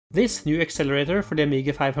This new accelerator for the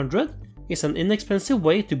Amiga 500 is an inexpensive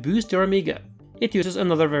way to boost your Amiga. It uses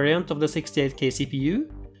another variant of the 68K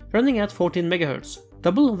CPU, running at 14 MHz,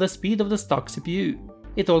 double the speed of the stock CPU.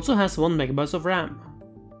 It also has 1 MB of RAM.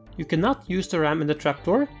 You cannot use the RAM in the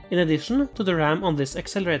trapdoor in addition to the RAM on this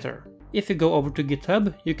accelerator. If you go over to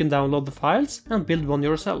GitHub, you can download the files and build one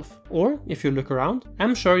yourself, or if you look around,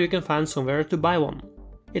 I'm sure you can find somewhere to buy one.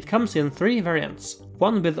 It comes in 3 variants,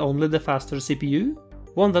 one with only the faster CPU,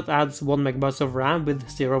 one that adds 1 MB of RAM with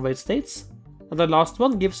 0 wait states, and the last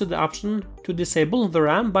one gives you the option to disable the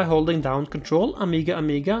RAM by holding down Control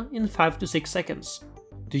Amiga in 5 to 6 seconds.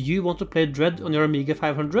 Do you want to play Dread on your Amiga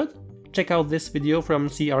 500? Check out this video from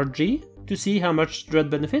CRG to see how much Dread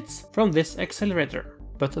benefits from this accelerator.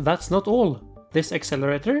 But that's not all. This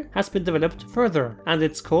accelerator has been developed further, and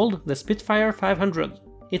it's called the Spitfire 500.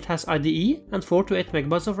 It has IDE and 4 to 8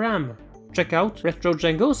 MB of RAM. Check out Retro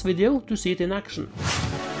Django's video to see it in action.